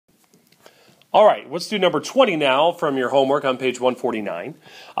All right, let's do number 20 now from your homework on page 149.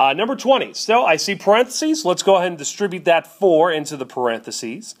 Number 20, so I see parentheses. Let's go ahead and distribute that 4 into the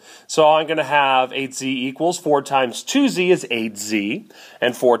parentheses. So I'm going to have 8z equals 4 times 2z is 8z,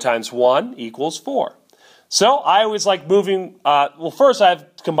 and 4 times 1 equals 4. So I always like moving, well, first I have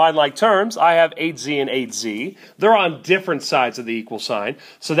combined like terms. I have 8z and 8z. They're on different sides of the equal sign,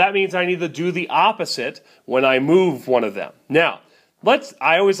 so that means I need to do the opposite when I move one of them. Now,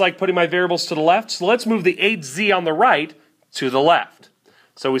 I always like putting my variables to the left, so let's move the 8z on the right to the left.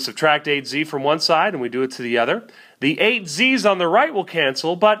 So we subtract 8z from one side and we do it to the other. The 8z's on the right will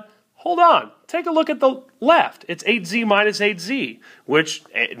cancel, but hold on. Take a look at the left. It's 8z minus 8z, which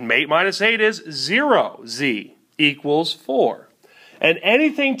 8 minus 8 is 0z equals 4. And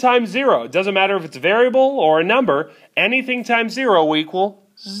anything times 0, it doesn't matter if it's a variable or a number, anything times 0 will equal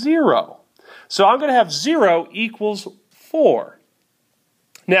 0. So I'm going to have 0 equals 4.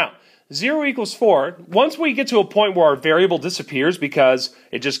 Now, 0 equals 4, once we get to a point where our variable disappears because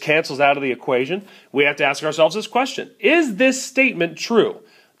it just cancels out of the equation, we have to ask ourselves this question. Is this statement true?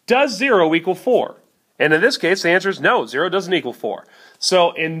 Does 0 equal 4? And in this case, the answer is no, 0 doesn't equal 4.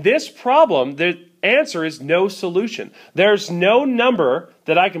 So in this problem, the answer is no solution. There's no number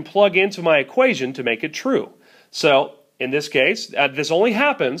that I can plug into my equation to make it true. So in this case, this only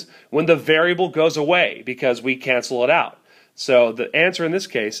happens when the variable goes away because we cancel it out. So the answer in this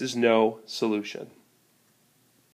case is no solution.